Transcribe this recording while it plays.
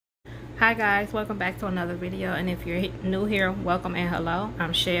Hi guys, welcome back to another video, and if you're new here, welcome and hello.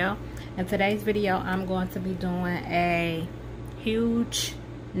 I'm Shell. In today's video I'm going to be doing a huge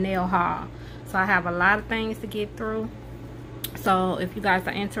nail haul. So I have a lot of things to get through, so if you guys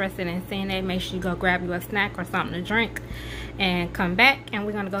are interested in seeing that, make sure you go grab you a snack or something to drink and come back, and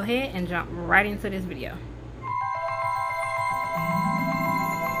we're going to go ahead and jump right into this video.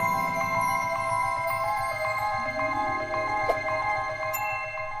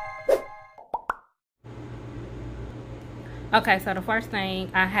 Okay, so the first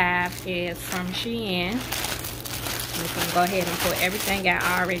thing I have is from Shein. I'm just gonna go ahead and put everything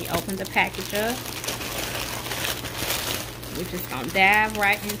I already opened the package up. We're just gonna dive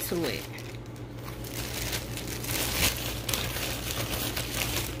right into it.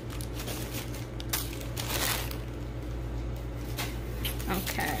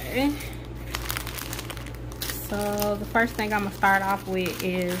 Okay. So the first thing I'm gonna start off with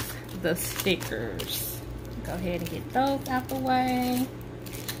is the stickers. Go ahead and get those out the way.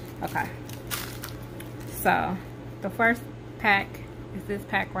 Okay, so the first pack is this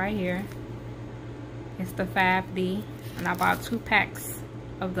pack right here. It's the 5D, and I bought 2 packs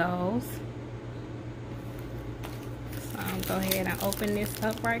of those. So I'll go ahead and open this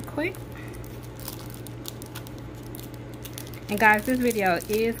up right quick. And guys, this video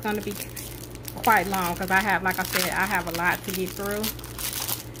is going to be quite long because I have, like I said, I have a lot to get through.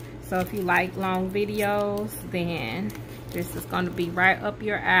 So if you like long videos, then this is going to be right up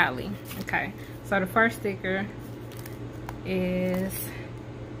your alley. Okay, so the first sticker is,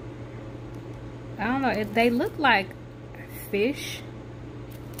 I don't know, they look like fish,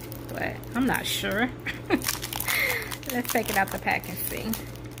 but I'm not sure. Let's take it out the pack and see.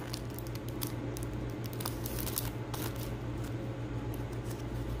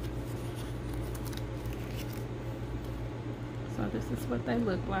 So this is what they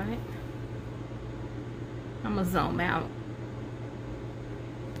look like. I'm gonna zoom out.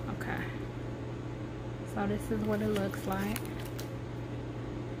 Okay. So this is what it looks like.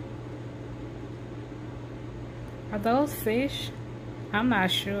 Are those fish? I'm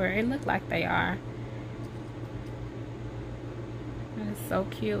not sure. It looks like they are. That is so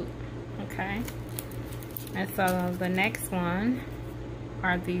cute. Okay. And so the next one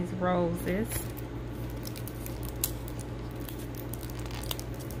are these roses.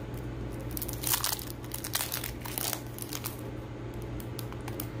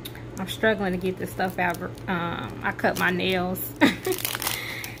 I'm struggling to get this stuff out. I cut my nails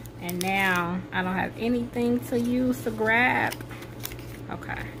and now I don't have anything to use to grab.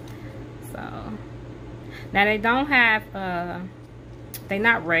 Okay, so now they don't have they're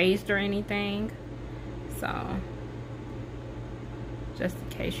not raised or anything, so just in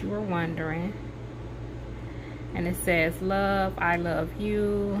case you were wondering. And it says love, I love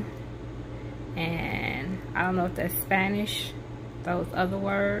you, and I don't know if that's Spanish, those other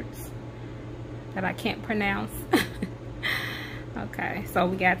words that I can't pronounce. Okay, so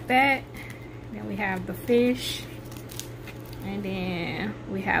we got that. Then we have the fish, and then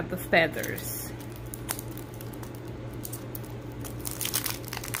we have the feathers.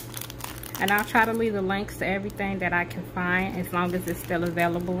 And I'll try to leave the links to everything that I can find as long as it's still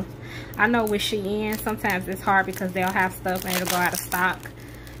available. I know with Shein sometimes it's hard because they'll have stuff and it'll go out of stock,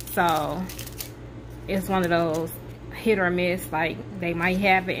 so it's one of those hit or miss, like they might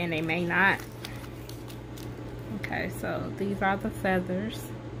have it and they may not. Okay, so these are the feathers.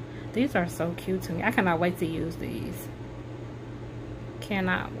 These are so cute to me. I cannot wait to use these.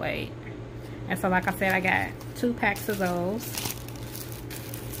 Cannot wait. And so like I said, I got 2 packs of those.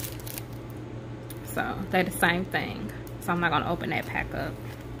 So they're the same thing. So I'm not gonna open that pack up.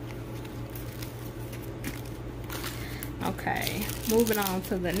 Okay, moving on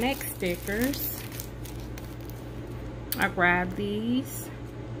to the next stickers. I grabbed these.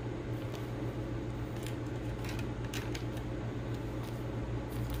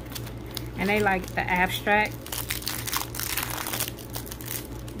 And they like the abstract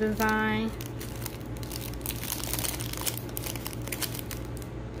design.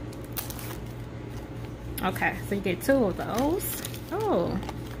 Okay, so you get 2 of those. Oh,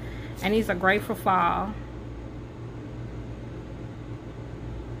 and these are great for fall.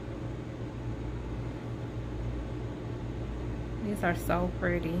 These are so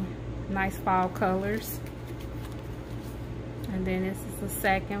pretty. Nice fall colors. And then this is the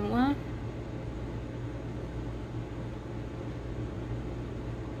second one.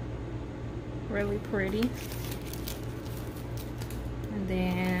 Really pretty. And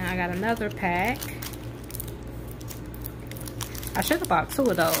then I got another pack. I should have bought 2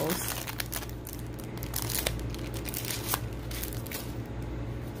 of those.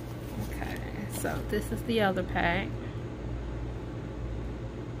 So this is the other pack.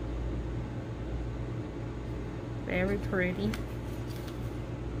 Very pretty.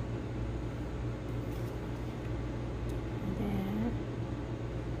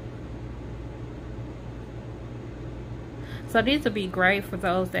 So these would be great for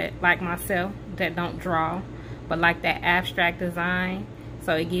those that, like myself, that don't draw, but like that abstract design.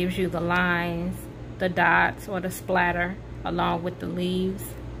 So it gives you the lines, the dots, or the splatter along with the leaves.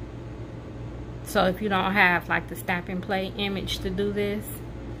 So if you don't have like the stamping plate image to do this,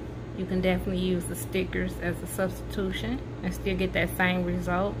 you can definitely use the stickers as a substitution and still get that same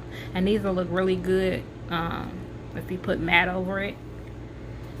result. And these will look really good if you put matte over it.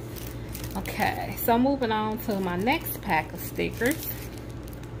 Okay, so moving on to my next pack of stickers.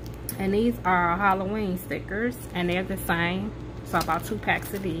 And these are Halloween stickers, and they're the same. So I bought 2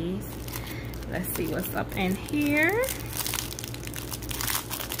 packs of these. Let's see what's up in here.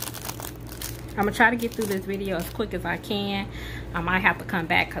 I'm gonna try to get through this video as quick as I can. I might have to come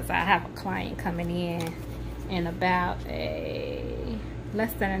back because I have a client coming in about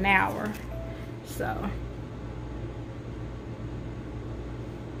less than an hour. So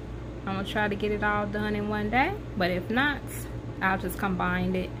I'm gonna try to get it all done in one day, but if not, I'll just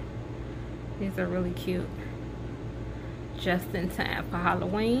combine it. These are really cute. Just in time for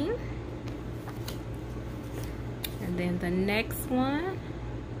Halloween. And then the next one,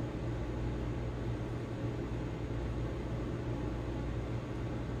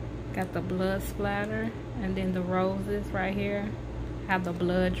 got the blood splatter, and then the roses right here have the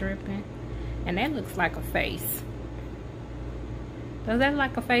blood dripping, and that looks like a face. Does that look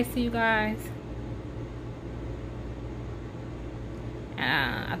like a face to you guys?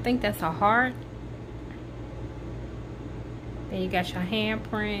 I think that's a heart. Then you got your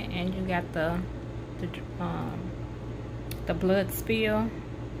handprint, and you got the blood spill,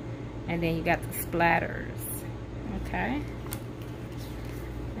 and then you got the splatters. Okay.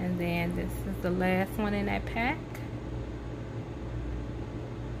 And then this is the last one in that pack.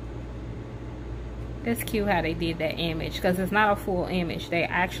 That's cute how they did that image, because it's not a full image. They're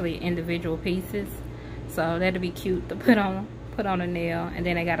actually individual pieces. So that'd be cute to put on a nail. And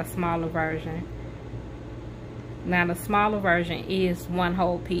then they got a smaller version. Now the smaller version is one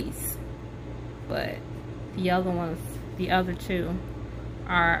whole piece, but the other 2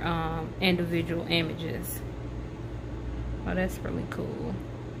 are individual images. Oh, that's really cool.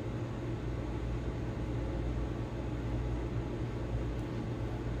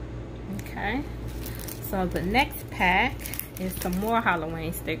 Okay, so the next pack is some more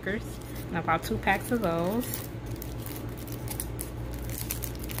Halloween stickers, and I bought 2 packs of those.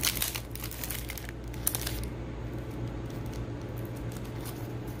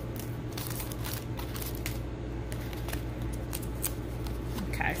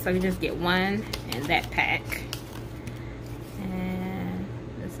 Okay, so you just get one in that pack, and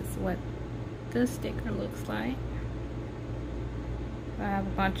this is what the sticker looks like. I have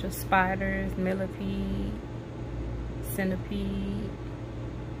a bunch of spiders, millipede, centipede.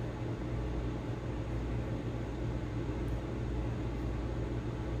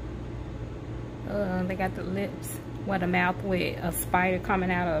 They got the lips, a mouth with a spider coming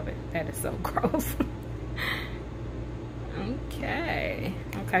out of it. That is so gross. Okay,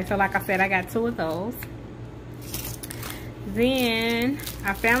 so like I said, I got 2 of those. Then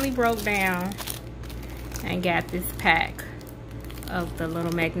I finally broke down and got this pack of the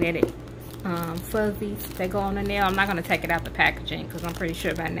little magnetic fuzzies that go on the nail. I'm not going to take it out the packaging because I'm pretty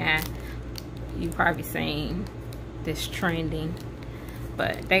sure by now you've probably seen this trending.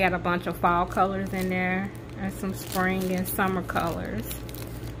 But they got a bunch of fall colors in there and some spring and summer colors.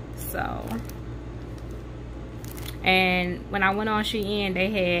 So, and when I went on Shein, they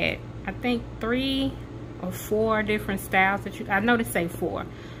had, I think, 3 or 4 different styles that I know they say 4,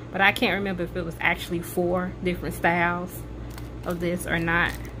 but I can't remember if it was actually 4 different styles of this or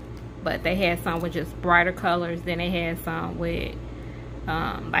not. But they had some with just brighter colors, then they had some with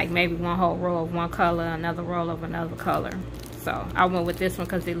like maybe one whole row of one color, another row of another color. So I went with this one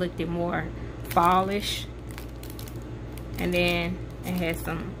because it looked more fallish, and then it had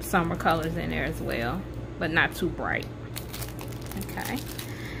some summer colors in there as well, but not too bright. Okay,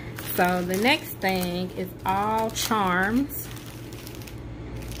 so the next thing is all charms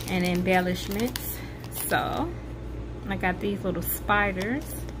and embellishments. So I got these little spiders.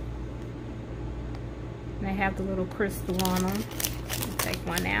 They have the little crystal on them. Take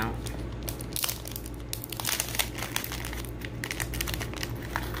one out.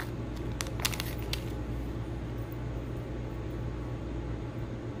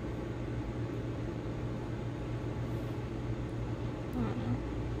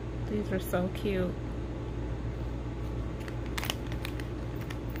 These are so cute.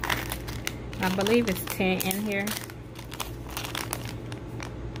 I believe it's 10 in here.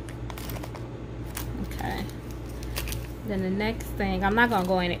 Okay. Then the next thing, I'm not gonna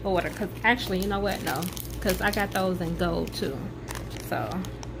go in order because actually, you know what? No, because I got those in gold too. So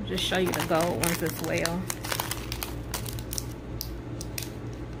I'll just show you the gold ones as well.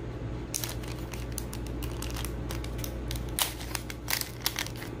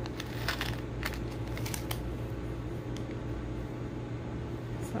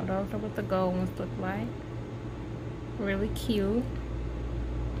 So those are what the gold ones look like. Really cute.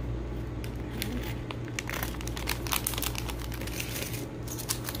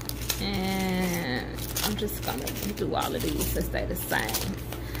 And I'm just gonna do all of these to stay the same.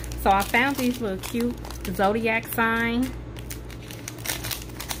 So I found these little cute zodiac sign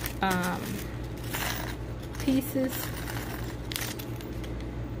pieces.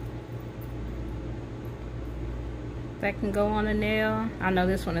 That can go on a nail. I know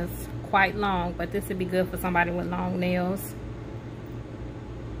this one is quite long, but this would be good for somebody with long nails.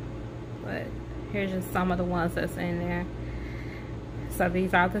 But here's just some of the ones that's in there. So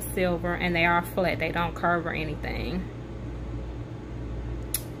these are the silver, and they are flat. They don't curve or anything.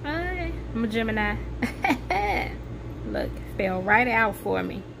 I'm a Gemini. Look, fell right out for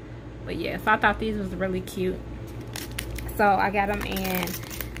me. But yes, I thought these was really cute. So I got them in,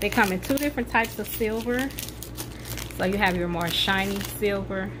 they come in 2 different types of silver. So you have your more shiny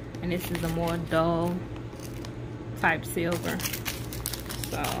silver, and this is a more dull type silver.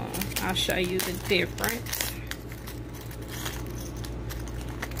 So I'll show you the difference.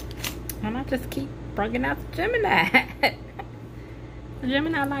 And I just keep bringing out the Gemini. The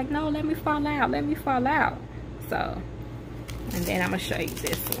Gemini like, no, let me fall out, let me fall out. So, and then I'm gonna show you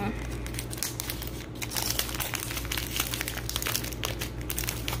this one.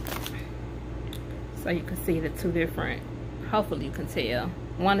 So you can see the 2 different, hopefully you can tell.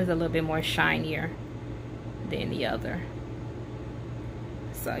 One is a little bit more shinier than the other.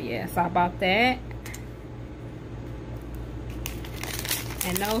 So yeah, so I bought that.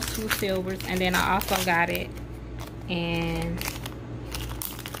 And those 2 silvers. And then I also got it in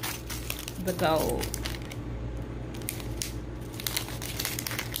the gold.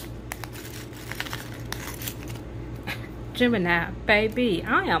 Gemini, baby,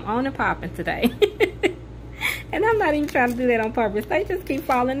 I am on and popping today. And I'm not even trying to do that on purpose. They just keep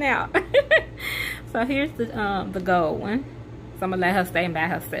falling out. So here's the gold one. So I'm gonna let her stay by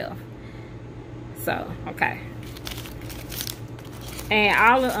herself. So, okay. And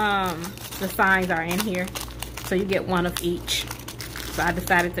all of the signs are in here. So you get 1 of each. So I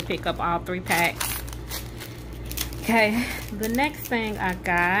decided to pick up all 3 packs. Okay, the next thing I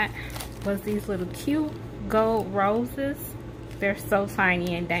got was these little cute gold roses. They're so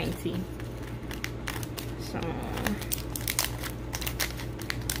tiny and dainty. So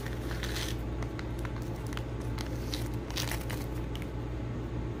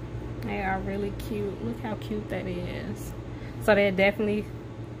they are really cute. Look how cute that is. So they definitely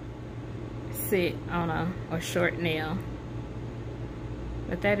sit on a short nail.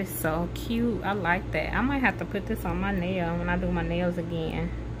 But that is so cute. I like that. I might have to put this on my nail when I do my nails again.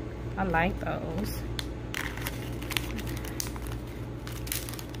 I like those.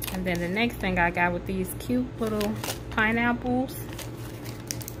 And then the next thing I got with these cute little pineapples.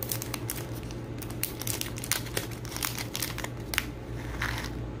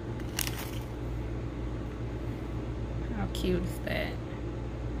 How cute is that?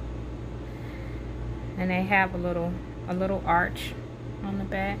 And they have a little arch on the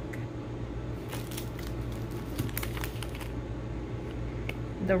back.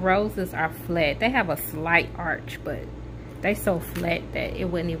 The roses are flat. They have a slight arch, but they so flat that it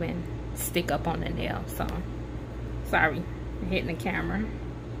wouldn't even stick up on the nail. So sorry, I'm hitting the camera.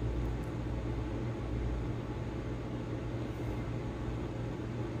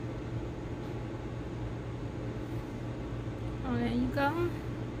 Oh, there you go.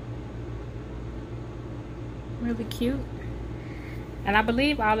 Really cute. And I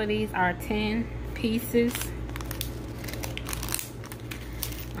believe all of these are 10 pieces.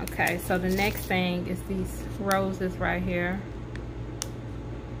 Okay, so the next thing is these roses right here.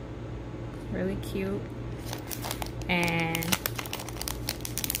 Really cute. And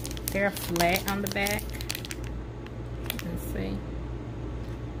they're flat on the back. Let's see.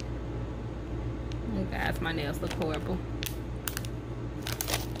 Oh guys, my nails look horrible.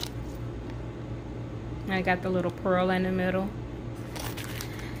 I got the little pearl in the middle.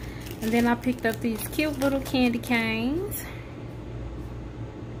 And then I picked up these cute little candy canes.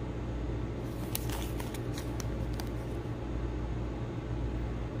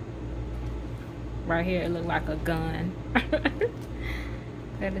 right here, it looked like a gun.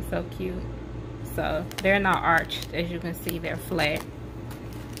 That is so cute. So they're not arched, as you can see, they're flat.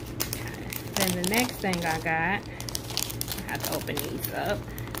 Okay. Then the next thing I got, I have to open these up.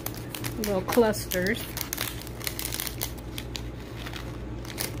 Little clusters.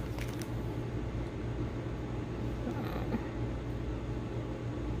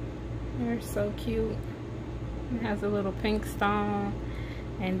 They're so cute. It has a little pink stone,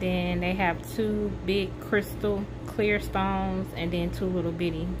 and then they have 2 big crystal clear stones, and then 2 little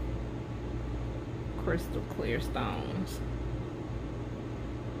bitty crystal clear stones.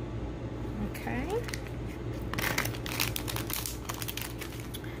 Okay.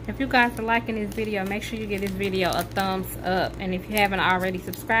 If you guys are liking this video, make sure you give this video a thumbs up. And if you haven't already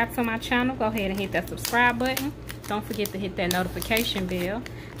subscribed to my channel, go ahead and hit that subscribe button. Don't forget to hit that notification bell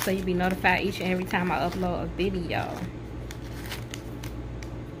so you'll be notified each and every time I upload a video.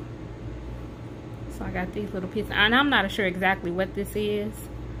 So I got these little pieces, and I'm not sure exactly what this is,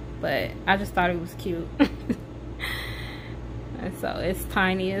 but I just thought it was cute. And so it's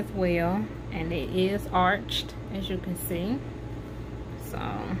tiny as well, and it is arched, as you can see. So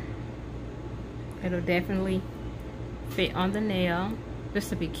it'll definitely fit on the nail. This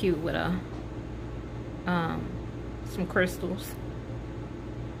would be cute with a some crystals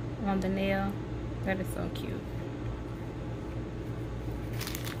on the nail. That is so cute.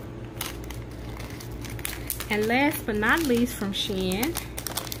 And last but not least, from Shein,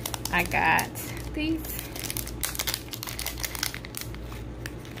 I got these.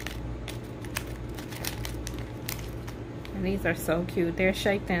 And these are so cute. They're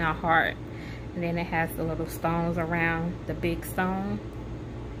shaped in a heart, and then it has the little stones around the big stone.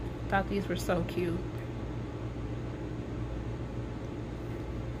 I thought these were so cute.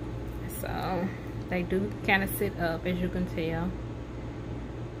 So they do kind of sit up, as you can tell.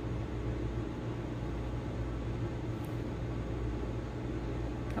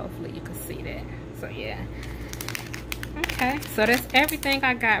 Hopefully you can see that. So yeah. Okay, so that's everything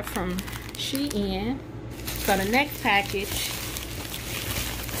I got from Shein. So the next package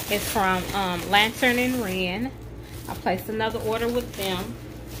is from Lantern and Wren. I placed another order with them,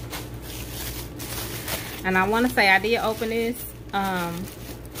 and I want to say I did open this,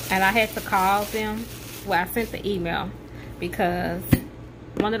 and I had to call them. Well, I sent the email because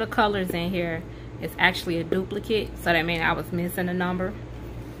one of the colors in here is actually a duplicate, so that means I was missing a number.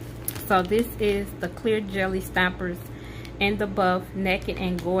 So this is the Clear Jelly Stampers in the Buff Naked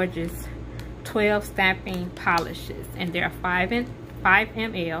and Gorgeous 12 stamping polishes, and they're 5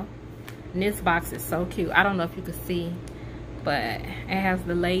 ml. And this box is so cute. I don't know if you can see, but it has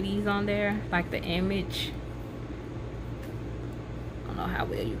the ladies on there, like the image. I don't know how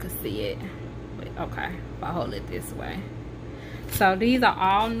well you can see it, but okay, if I hold it this way. So these are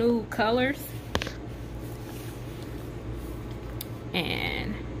all nude colors,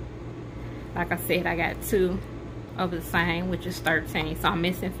 and like I said, I got 2 of the same, which is 13, so I'm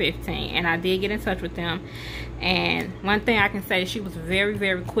missing 15. And I did get in touch with them, and one thing I can say, she was very,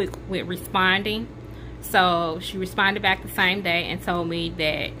 very quick with responding. So she responded back the same day and told me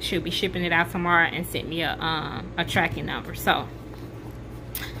that she'll be shipping it out tomorrow, and sent me a tracking number. So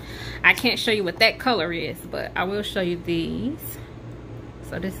I can't show you what that color is, but I will show you these.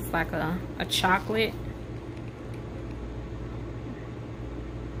 So this is like a chocolate.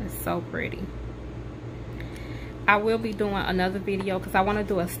 It's so pretty. I will be doing another video because I want to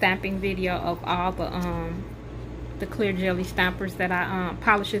do a stamping video of all the clear jelly stampers that I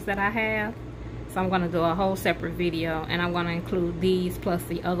polishes that I have. So I'm going to do a whole separate video, and I'm going to include these plus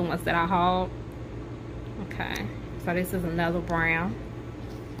the other ones that I hauled. Okay, so this is another brown,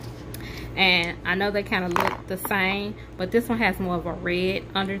 and I know they kind of look the same, but this one has more of a red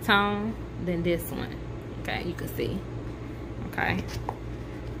undertone than this one. Okay, you can see. Okay,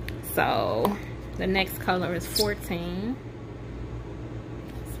 so the next color is 14.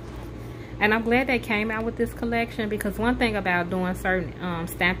 And I'm glad they came out with this collection, because one thing about doing certain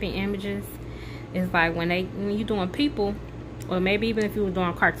stamping images is like when you're doing people, or maybe even if you were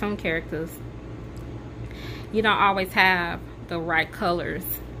doing cartoon characters, you don't always have the right colors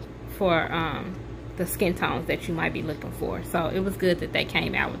for the skin tones that you might be looking for. So it was good that they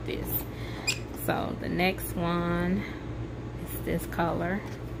came out with this. So the next one is this color.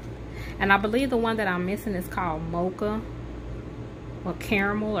 And I believe the one that I'm missing is called Mocha or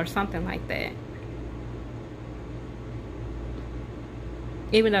Caramel or something like that.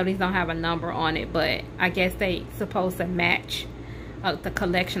 Even though these don't have a number on it, but I guess they supposed to match the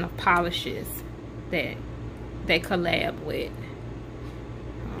collection of polishes that they collab with.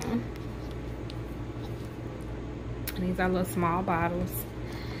 These are little small bottles.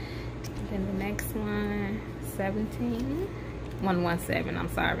 Then the next one, 117, I'm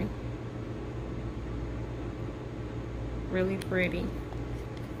sorry. Really pretty.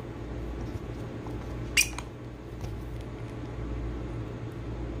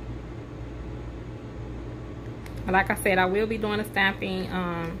 Like I said, I will be doing a stamping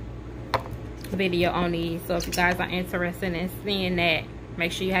video on these, so if you guys are interested in seeing that,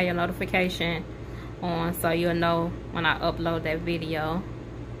 make sure you have your notification on so you'll know when I upload that video,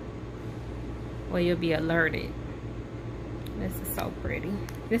 or you'll be alerted. This is so pretty.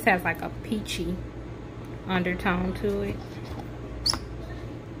 This has like a peachy undertone to it.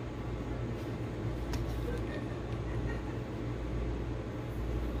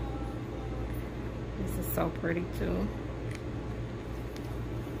 This is so pretty too.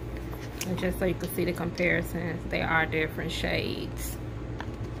 And just so you can see the comparisons, they are different shades.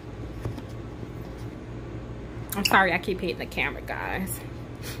 I'm sorry I keep hitting the camera, guys.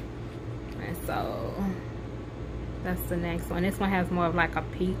 And so that's the next one. This one has more of like a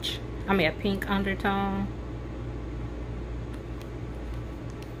peach, I mean a pink undertone.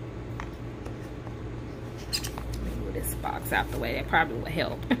 Let me move this box out the way, that probably would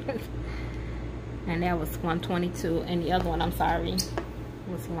help. And that was 122, and the other one, I'm sorry,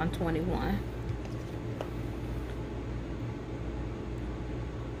 was 121.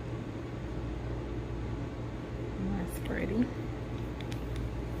 That's pretty.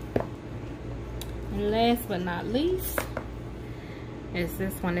 And last but not least is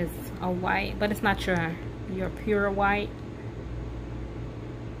this one. Is a white, but it's not your pure white.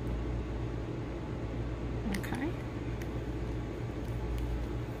 Okay.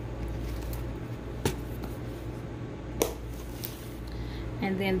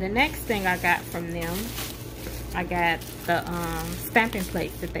 And then the next thing I got from them, I got the stamping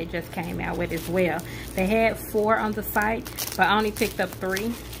plates that they just came out with as well. They had 4 on the site, but I only picked up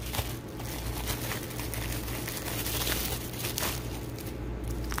 3.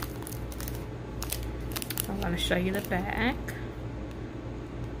 So I'm going to show you the back.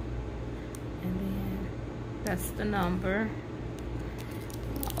 And then that's the number.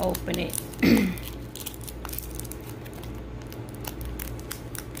 I'll open it.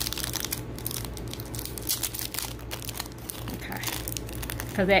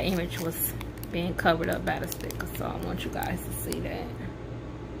 Because that image was being covered up by the sticker, so I want you guys to see that.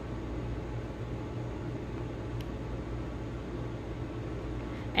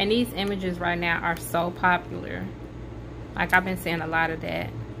 And these images right now are so popular. Like, I've been seeing a lot of that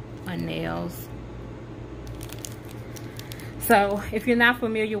on nails. So if you're not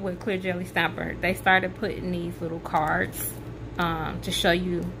familiar with Clear Jelly Stamper, they started putting these little cards to show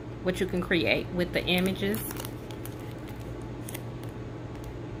you what you can create with the images.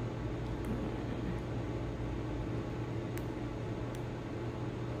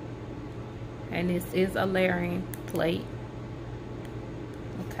 And this is a layering plate.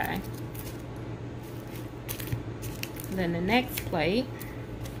 Okay. Then the next plate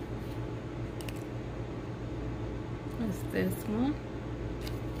is this one.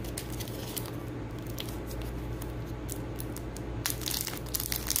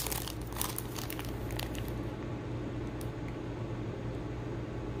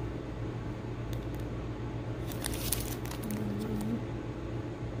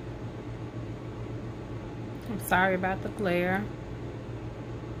 Sorry about the glare.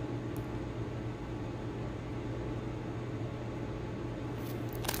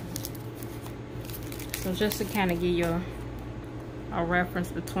 So just to kind of give you a reference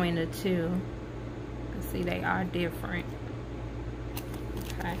between the two, you can see they are different.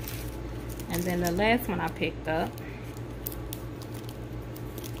 Okay. And then the last one I picked up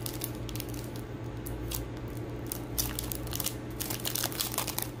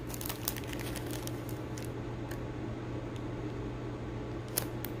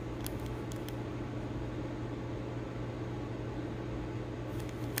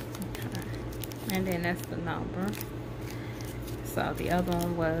and then that's the number. So the other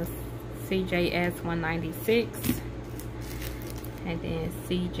one was CJS 196 and then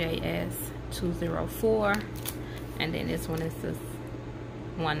CJS 204, and then this one is just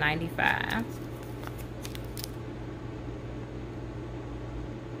 195.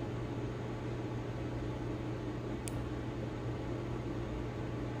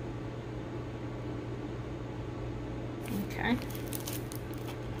 Okay.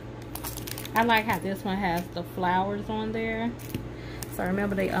 I like how this one has the flowers on there. So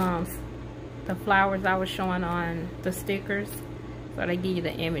remember the flowers I was showing on the stickers? So they give you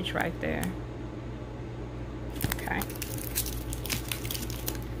the image right there. Okay.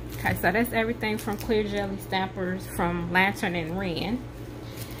 Okay, so that's everything from Clear Jelly Stampers from Lantern and Wren.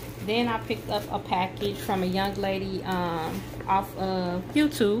 Then I picked up a package from a young lady off of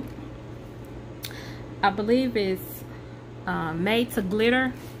YouTube. I believe it's Made to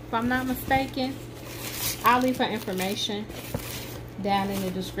Glitter, if I'm not mistaken. I'll leave her information down in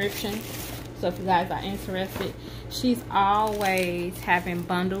the description, so if you guys are interested. She's always having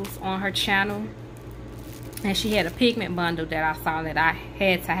bundles on her channel, and she had a pigment bundle that I saw that I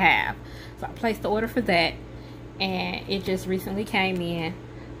had to have, so I placed the order for that, and it just recently came in.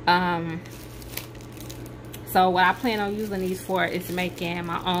 So what I plan on using these for is making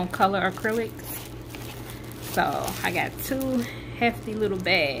my own color acrylics. So I got 2 hefty little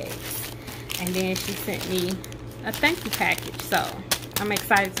bags, and then she sent me a thank you package. So I'm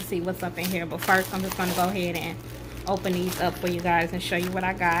excited to see what's up in here, but first I'm just going to go ahead and open these up for you guys and show you what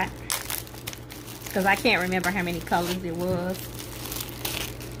I got, because I can't remember how many colors it was,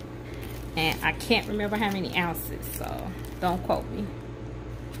 and I can't remember how many ounces, so don't quote me,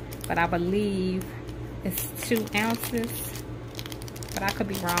 but I believe it's 2 ounces, but I could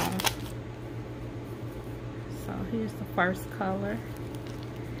be wrong. So here's the first color,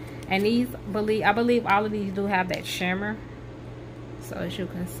 and these, I believe all of these do have that shimmer, so as you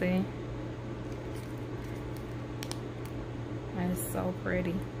can see, that is so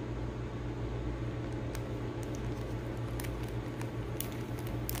pretty.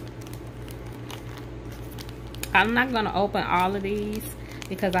 I'm not going to open all of these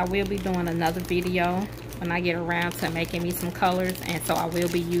because I will be doing another video when I get around to making me some colors, and so I will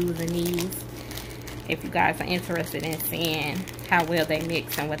be using these if you guys are interested in seeing how well they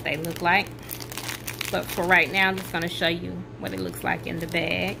mix and what they look like. But for right now, I'm just going to show you what it looks like in the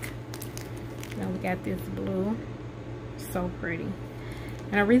bag. Now we got this blue. So pretty.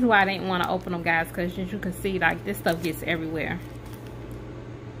 And the reason why I didn't want to open them, guys, because as you can see, like, this stuff gets everywhere.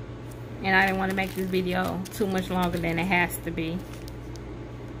 And I didn't want to make this video too much longer than it has to be.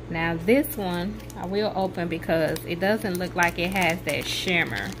 Now this one I will open because it doesn't look like it has that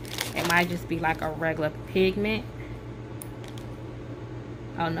shimmer. It might just be like a regular pigment.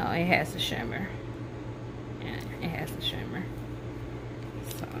 Oh no, it has the shimmer. Yeah, it has the shimmer.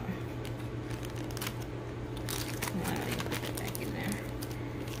 So let me put that back in there.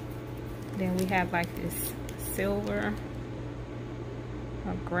 Then we have like this silver,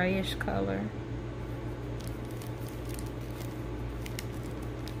 a grayish color.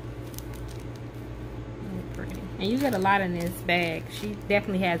 Really pretty. And you get a lot in this bag. She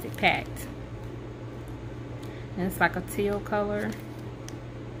definitely has it packed. And it's like a teal color.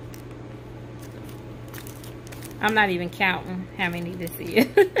 I'm not even counting how many this is.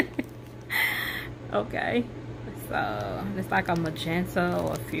 Okay. So it's like a magenta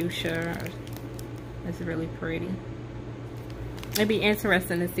or a fuchsia. It's really pretty. It'd be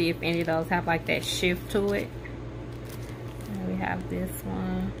interesting to see if any of those have like that shift to it. And we have this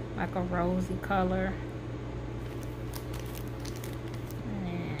one, like a rosy color.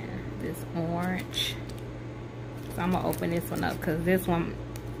 And this orange. So I'm gonna open this one up because this one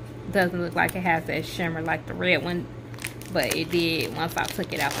doesn't look like it has that shimmer like the red one, but it did once I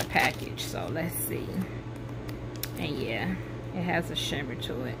took it out the package. So let's see. And yeah, it has a shimmer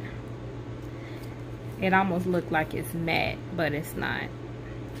to it. It almost looked like it's matte, but it's not.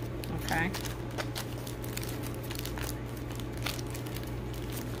 Okay.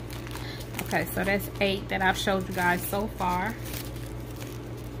 Okay, so that's 8 that I've showed you guys so far.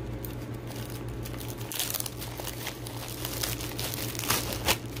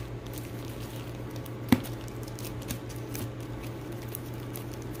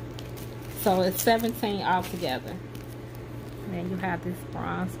 So it's 17 altogether. And then you have this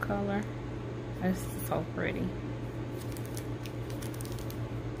bronze color. It's so pretty.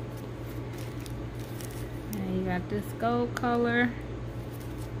 And you got this gold color.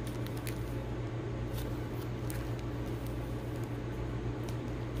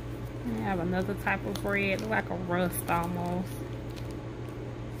 And you have another type of red, like a rust almost.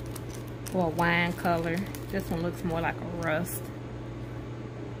 Or a wine color. This one looks more like a rust.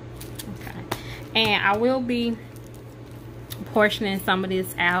 Okay. And I will be portioning some of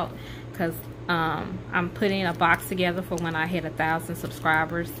this out because I'm putting a box together for when I hit 1,000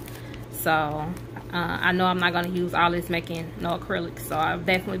 subscribers. So I know I'm not going to use all this making no acrylics, so I'll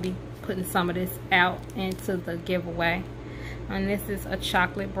definitely be putting some of this out into the giveaway. And this is a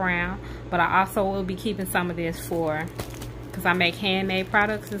chocolate brown, but I also will be keeping some of this for, because I make handmade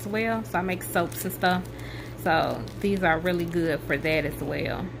products as well, so I make soaps and stuff, so these are really good for that as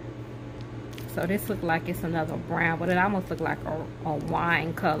well. So this looks like it's another brown, but it almost looks like a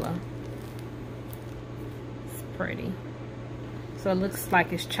wine color. It's pretty. So it looks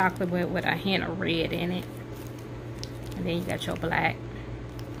like it's chocolate with a hint of red in it. And then you got your black.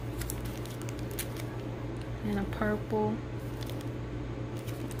 and a purple.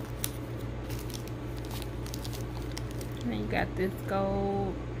 And you got this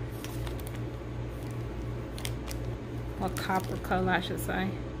gold, or copper color I should say.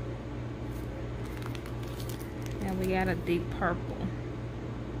 And we got a deep purple.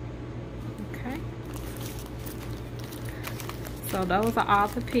 Okay. So those are all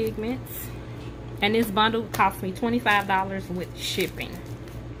the pigments. And this bundle cost me $25 with shipping.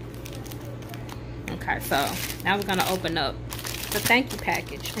 Okay, so now we're gonna open up the thank you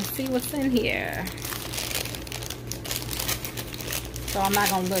package and see what's in here. So I'm not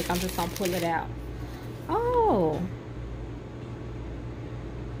gonna look, I'm just gonna pull it out. Oh.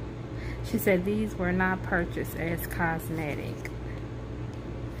 She said these were not purchased as cosmetic.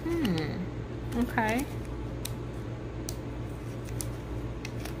 Okay.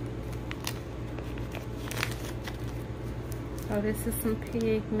 So this is some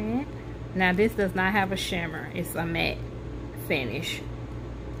pigment. Now this does not have a shimmer. It's a matte finish.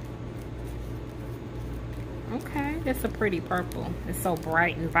 Okay, that's a pretty purple. It's so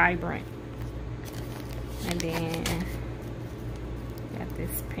bright and vibrant. And then got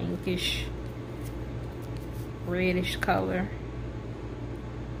this pinkish, reddish color.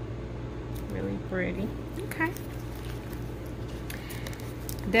 Really pretty. Okay.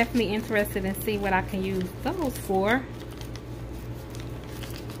 Definitely interested in see what I can use those for.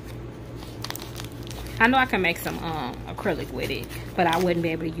 I know I can make some acrylic with it, but I wouldn't be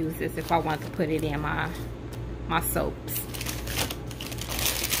able to use this if I wanted to put it in my soaps,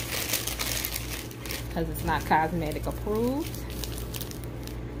 because it's not cosmetic approved.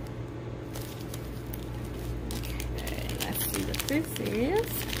 Okay, let's see what this is.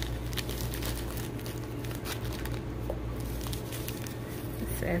 It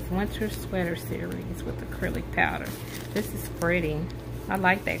says Winter Sweater Series with acrylic powder. This is pretty. I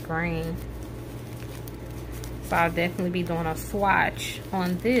like that green. So I'll definitely be doing a swatch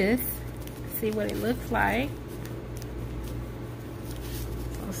on this. See what it looks like.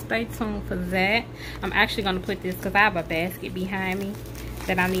 Stay tuned for that. I'm actually going to put this because I have a basket behind me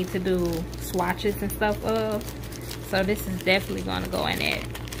that I need to do swatches and stuff of. So this is definitely going to go in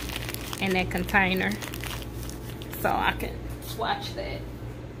that container, so I can swatch that.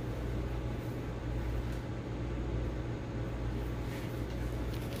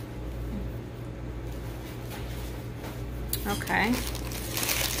 Okay.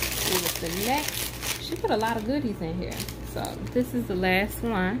 See what's the next. She put a lot of goodies in here. So this is the last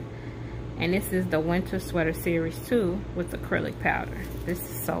one, and this is the Winter Sweater Series 2 with acrylic powder. This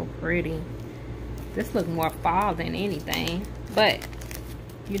is so pretty. This looks more fall than anything, but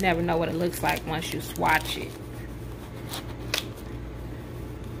you never know what it looks like once you swatch it.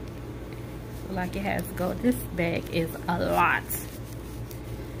 Like it has gold. This bag is a lot.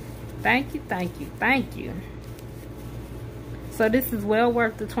 Thank you, thank you, thank you. So this is well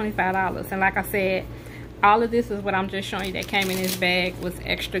worth the $25, and like I said, all of this is what I'm just showing you that came in this bag was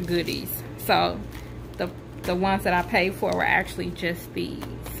extra goodies. So the ones that I paid for were actually just these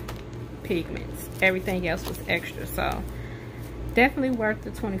pigments. Everything else was extra. So definitely worth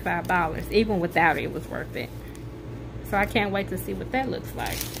the $25. Even without it, it was worth it. So I can't wait to see what that looks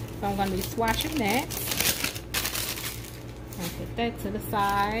like. So I'm going to be swatching that. And put that to the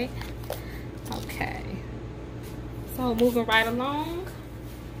side. Okay. So moving right along.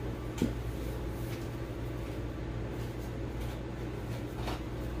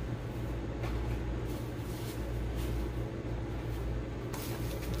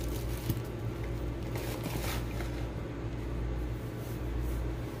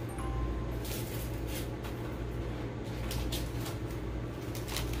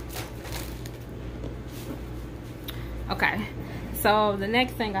 Okay, so the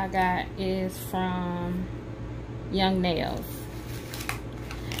next thing I got is from Young Nails,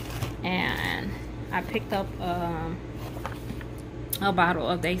 and I picked up a bottle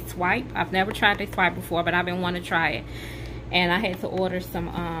of they swipe. I've never tried they swipe before, but I've been wanting to try it, and I had to order some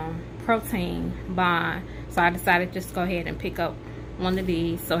protein bond, so I decided just to go ahead and pick up one of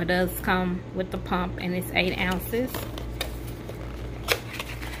these. So it does come with the pump, and it's 8 ounces.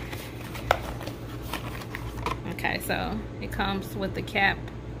 Okay, so it comes with the cap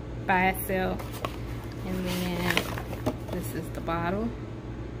by itself, and then this is the bottle.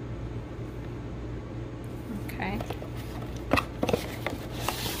 Okay.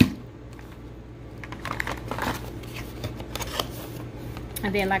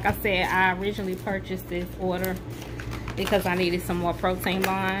 And then, like I said, I originally purchased this order because I needed some more protein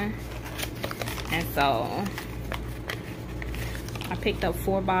bond, and so I picked up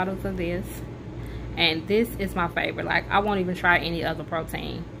 4 bottles of this. and this is my favorite. Like, I won't even try any other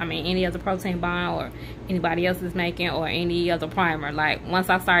protein. I mean, any other protein bond or anybody else is making, or any other primer. Like, once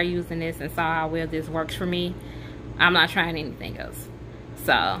I started using this and saw how well this works for me, I'm not trying anything else.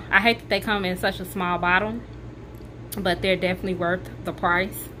 So I hate that they come in such a small bottle, but they're definitely worth the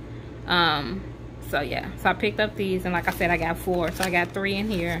price. So yeah, so I picked up these, and like I said, I got 4, so I got 3 in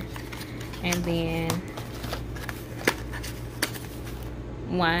here, and then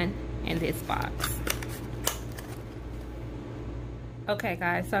 1 in this box. Okay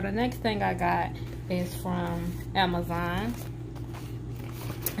guys, so the next thing I got is from Amazon,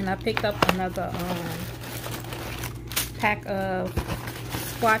 and I picked up another pack of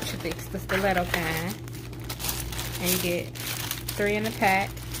Swatches, the stiletto kind, and you get 3 in the pack.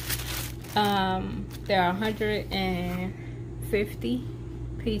 There are 150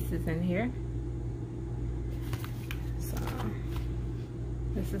 pieces in here. So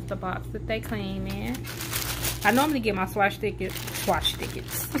this is the box that they came in. I normally get my swatch tickets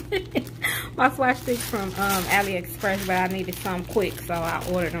my swatch sticks from AliExpress, but I needed some quick, so I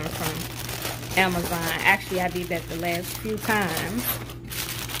ordered them from Amazon. Actually, I did that the last few times.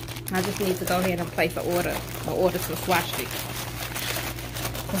 I just need to go ahead and place an order, or order some swatch sticks,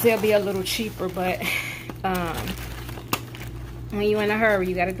 because they'll be a little cheaper. But when you're in a hurry,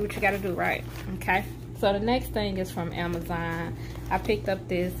 you gotta do what you gotta do, right? Okay, so the next thing is from Amazon. I picked up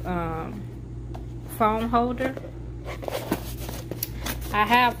this phone holder. I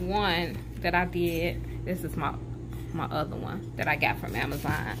have one that I did. This is my other one that I got from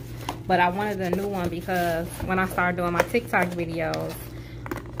Amazon, but I wanted a new one because when I started doing my TikTok videos,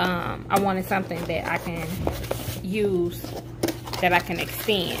 I wanted something that I can use, that I can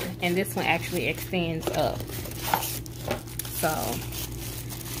extend, and this one actually extends up. So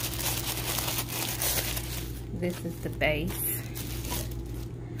this is the base.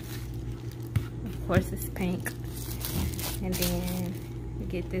 Of course, it's pink, and then you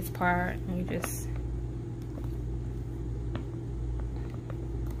get this part, and you just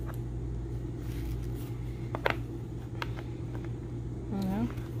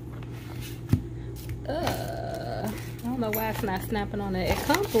I don't know why it's not snapping on it. It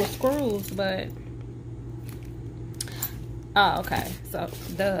comes with screws, but oh, okay. So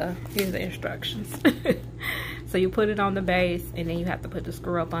here's the instructions. So you put it on the base, and then you have to put the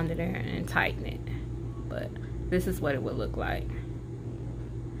screw up under there and tighten it. But this is what it would look like.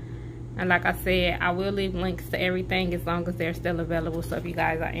 And like I said, I will leave links to everything as long as they're still available. So if you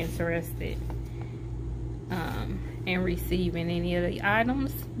guys are interested in receiving any of the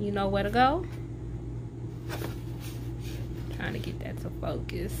items, you know where to go. Trying to get that to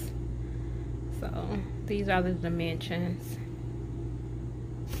focus. So these are the dimensions,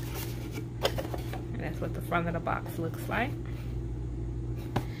 and that's what the front of the box looks like.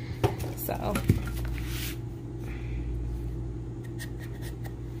 So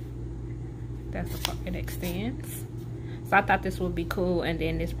that's the part it extends. So I thought this would be cool, and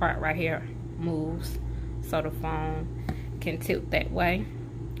then this part right here moves so the phone can tilt that way.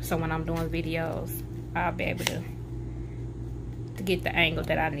 So when I'm doing videos, I'll be able to get the angle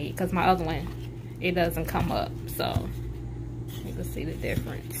that I need, because my other one, it doesn't come up. So you can see the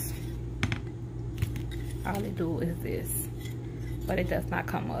difference. All it do is this, but it does not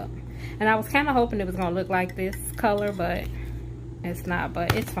come up. And I was kind of hoping it was gonna look like this color, but it's not.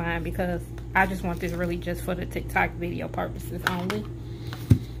 But it's fine, because I just want this really just for the TikTok video purposes only.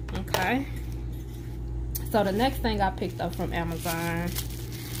 Okay, so the next thing I picked up from Amazon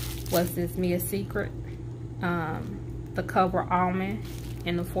was this Me a Secret, the cover Almond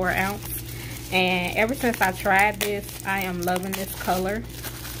in the 4 ounce. And ever since I tried this, I am loving this color.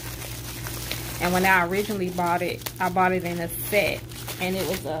 And when I originally bought it, I bought it in a set, and it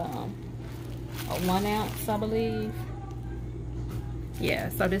was a 1 ounce, I believe. Yeah,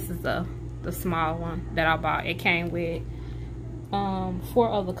 so this is the small one that I bought. It came with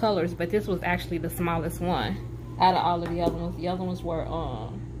 4 other colors, but this was actually the smallest one out of all of the other ones. The other ones were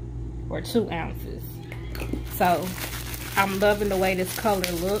 2 ounces. So I'm loving the way this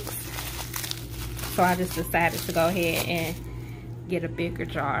color looks. So I just decided to go ahead and get a bigger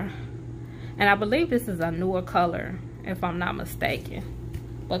jar. And I believe this is a newer color, if I'm not mistaken.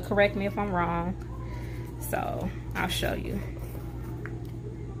 But correct me if I'm wrong. So I'll show you.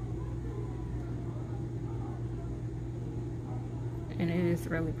 And it is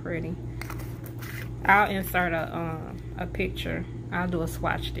really pretty. I'll insert a picture. I'll do a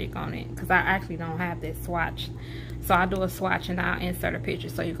swatch stick on it, because I actually don't have this swatch. So I'll do a swatch and I'll insert a picture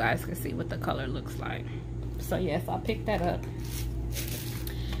so you guys can see what the color looks like. So yes, I picked that up.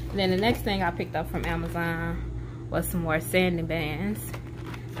 And then the next thing I picked up from Amazon was some more sanding bands.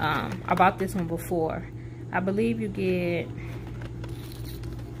 I bought this one before. I believe you get,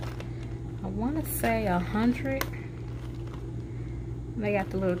 I want to say 100. They got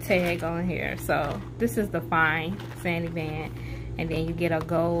the little tag on here. So this is the fine sandy band, and then you get a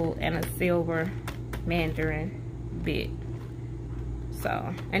gold and a silver mandarin bit.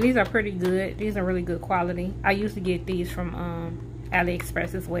 So, and these are pretty good. These are really good quality. I used to get these from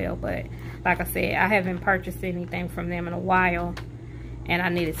AliExpress as well, but like I said, I haven't purchased anything from them in a while, and I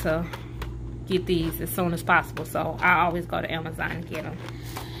needed to get these as soon as possible, so I always go to Amazon and get them.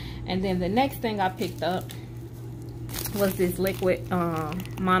 And then the next thing I picked up was this liquid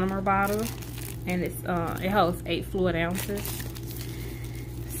monomer bottle, and it's it holds 8 fluid ounces.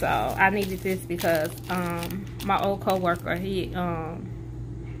 So I needed this because my old co-worker, he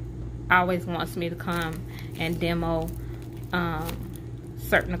always wants me to come and demo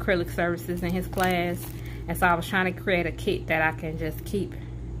certain acrylic services in his class, and so I was trying to create a kit that I can just keep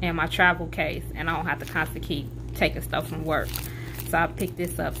in my travel case, and I don't have to constantly keep taking stuff from work. So I picked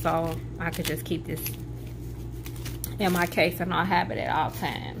this up so I could just keep this in my case and I'll have it at all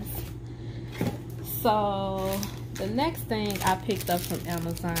times. So the next thing I picked up from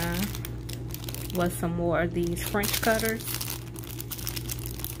Amazon was some more of these French cutters.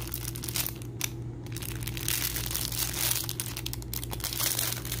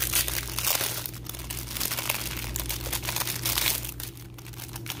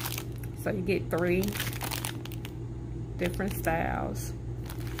 So you get 3 different styles.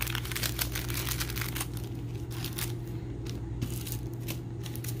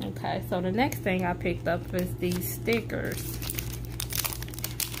 Okay, so the next thing I picked up is these stickers.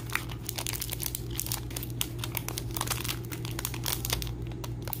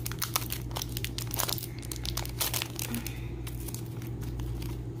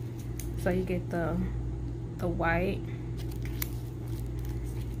 So you get the white.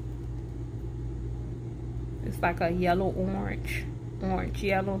 It's like a yellow orange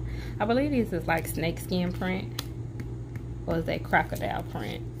yellow. I believe this is like snakeskin print, or is that crocodile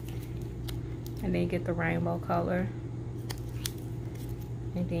print? And then you get the rainbow color,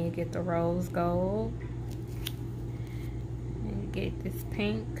 and then you get the rose gold, and you get this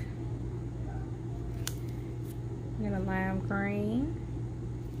pink, you get a lime green,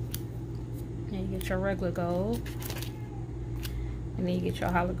 and you get your regular gold, and then you get your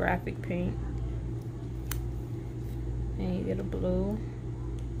holographic pink, and you get a blue,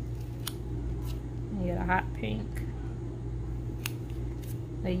 and you get a hot pink,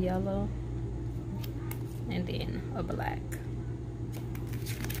 a yellow, and then a black.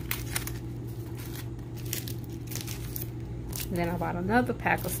 And then I bought another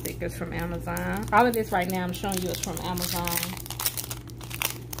pack of stickers from Amazon. All of this right now I'm showing you is from Amazon.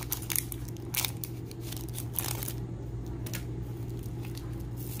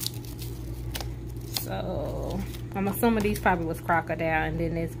 So I'm assuming these probably was crocodile, and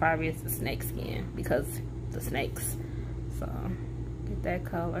then this probably is the snake skin because the snakes. So get that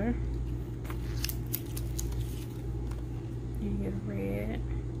color. You get red.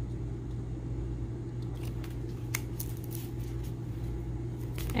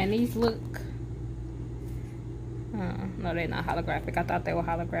 And these look, no, they're not holographic. I thought they were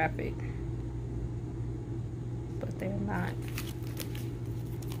holographic, but they're not.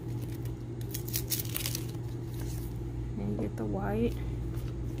 And you get the white.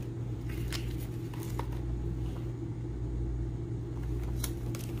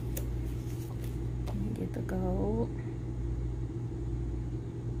 And you get the gold.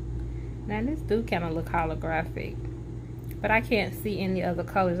 Now this do kind of look holographic, but I can't see any other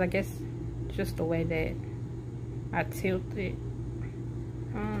colors. I guess just the way that I tilt it.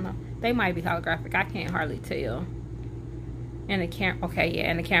 I don't know. They might be holographic. I can't hardly tell. And the camera, okay,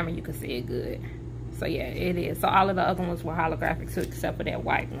 yeah, in the camera you can see it good. So yeah, it is. So all of the other ones were holographic too, except for that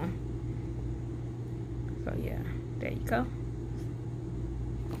white one. So yeah, there you go.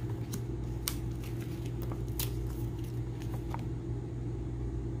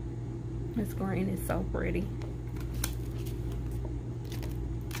 This green is so pretty.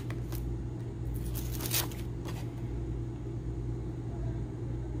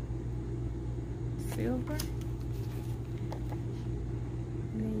 Silver.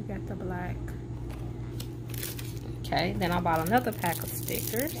 And then you got the black. Okay, then I bought another pack of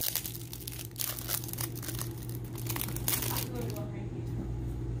stickers.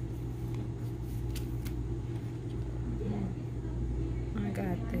 I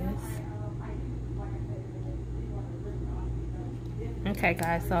got this. Okay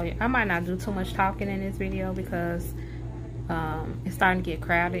guys, so I might not do too much talking in this video because it's starting to get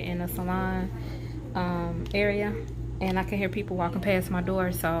crowded in the salon area. and I can hear people walking past my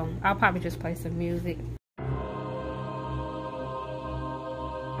door, so I'll probably just play some music.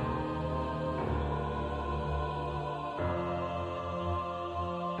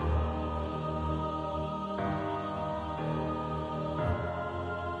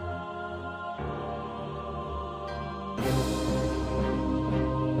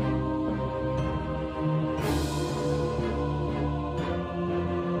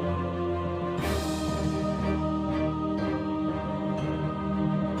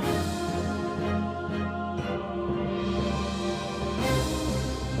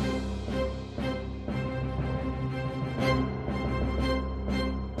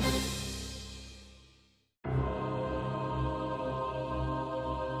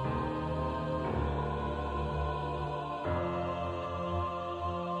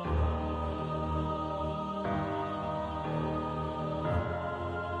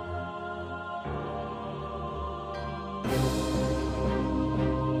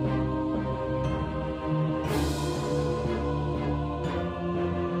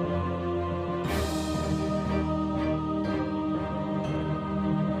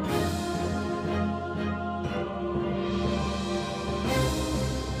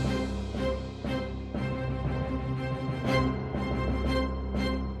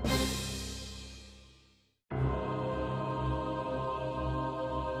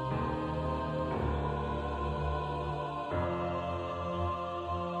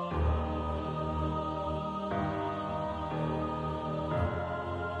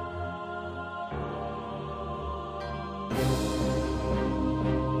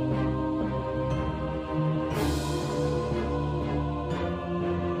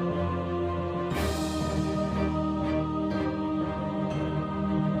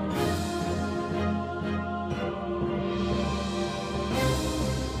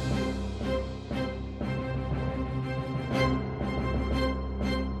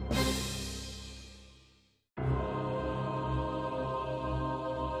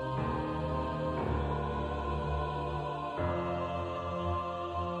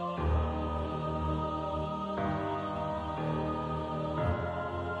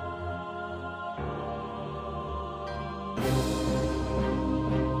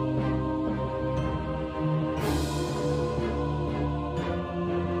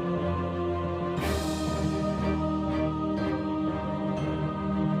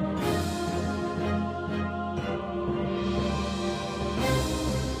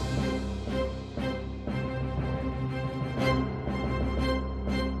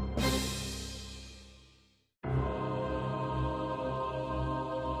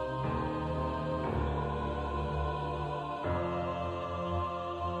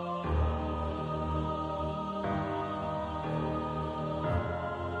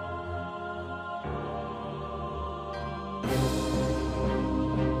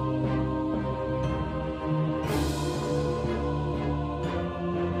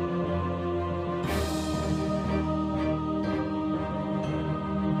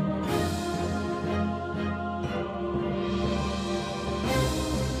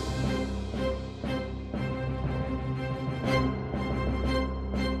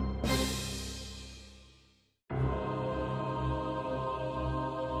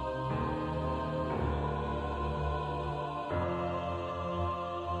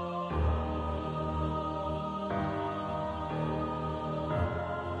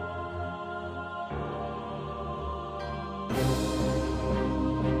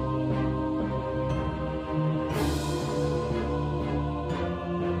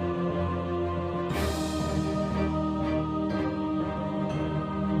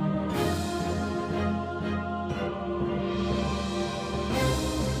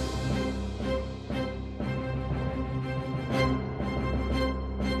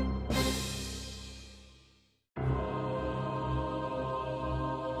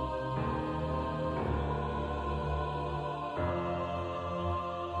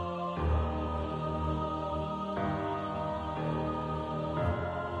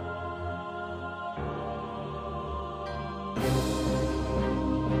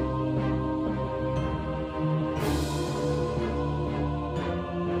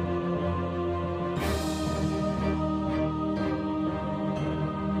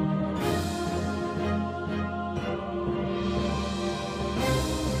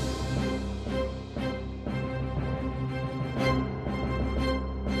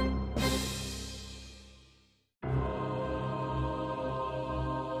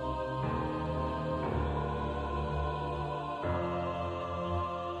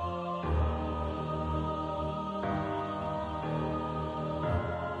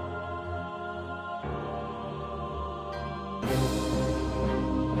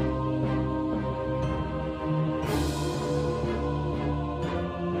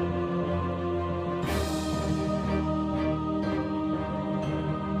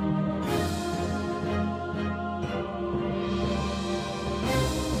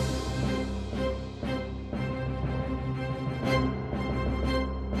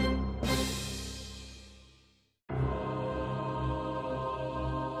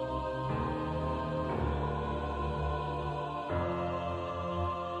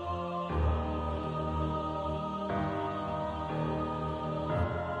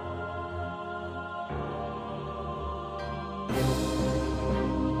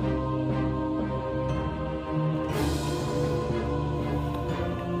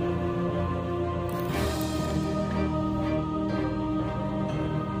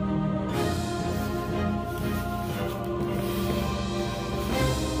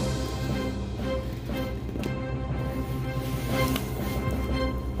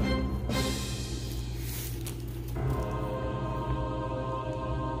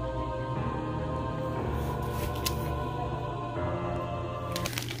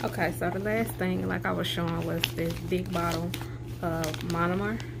 Okay, so the last thing, like I was showing, was this big bottle of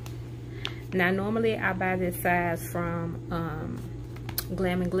Monomer. Now, normally I buy this size from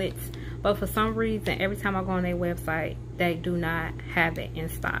Glam and Glitz, but for some reason, every time I go on their website, they do not have it in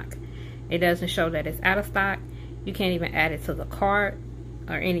stock. It doesn't show that it's out of stock. You can't even add it to the cart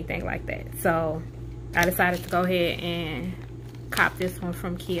or anything like that. So I decided to go ahead and cop this one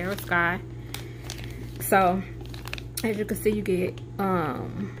from Kiara Sky. So as you can see, you get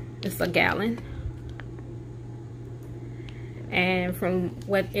it's a gallon, and from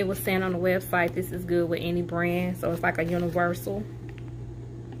what it was saying on the website, this is good with any brand, so it's like a universal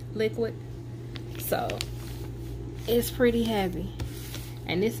liquid. So it's pretty heavy,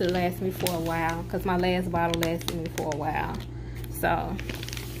 and this will last me for a while because my last bottle lasted me for a while. So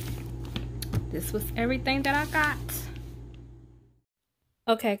this was everything that I got.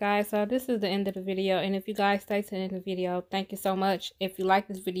 Okay guys, so this is the end of the video, and if you guys stay to the end of the video, thank you so much. If you like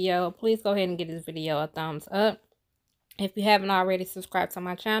this video, please go ahead and give this video a thumbs up. If you haven't already subscribed to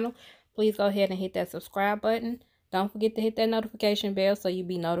my channel, please go ahead and hit that subscribe button. Don't forget to hit that notification bell so you'll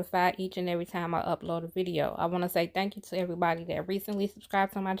be notified each and every time I upload a video. I want to say thank you to everybody that recently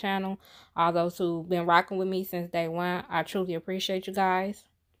subscribed to my channel, all those who've been rocking with me since day one. I truly appreciate you guys.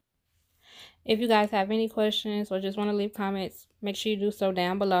 If you guys have any questions or just want to leave comments, make sure you do so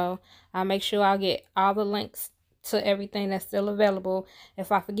down below. I'll make sure I'll get all the links to everything that's still available.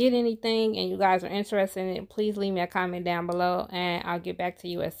 If I forget anything and you guys are interested in it, please leave me a comment down below and I'll get back to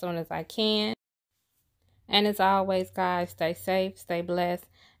you as soon as I can. And as always, guys, stay safe, stay blessed,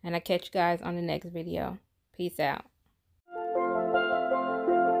 and I'll catch you guys on the next video. Peace out.